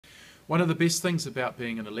One of the best things about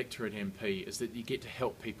being an electorate MP is that you get to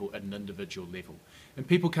help people at an individual level. And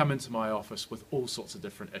people come into my office with all sorts of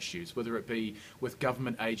different issues, whether it be with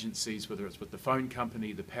government agencies, whether it's with the phone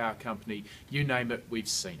company, the power company, you name it, we've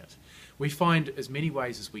seen it. We find as many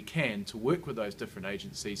ways as we can to work with those different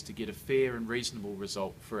agencies to get a fair and reasonable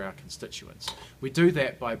result for our constituents. We do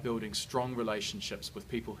that by building strong relationships with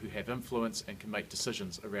people who have influence and can make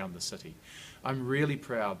decisions around the city. I'm really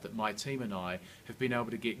proud that my team and I have been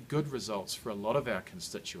able to get good results for a lot of our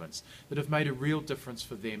constituents that have made a real difference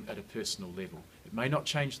for them at a personal level. It may not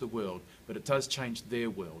change the world, but it does change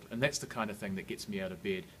their world, and that's the kind of thing that gets me out of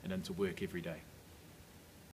bed and into work every day.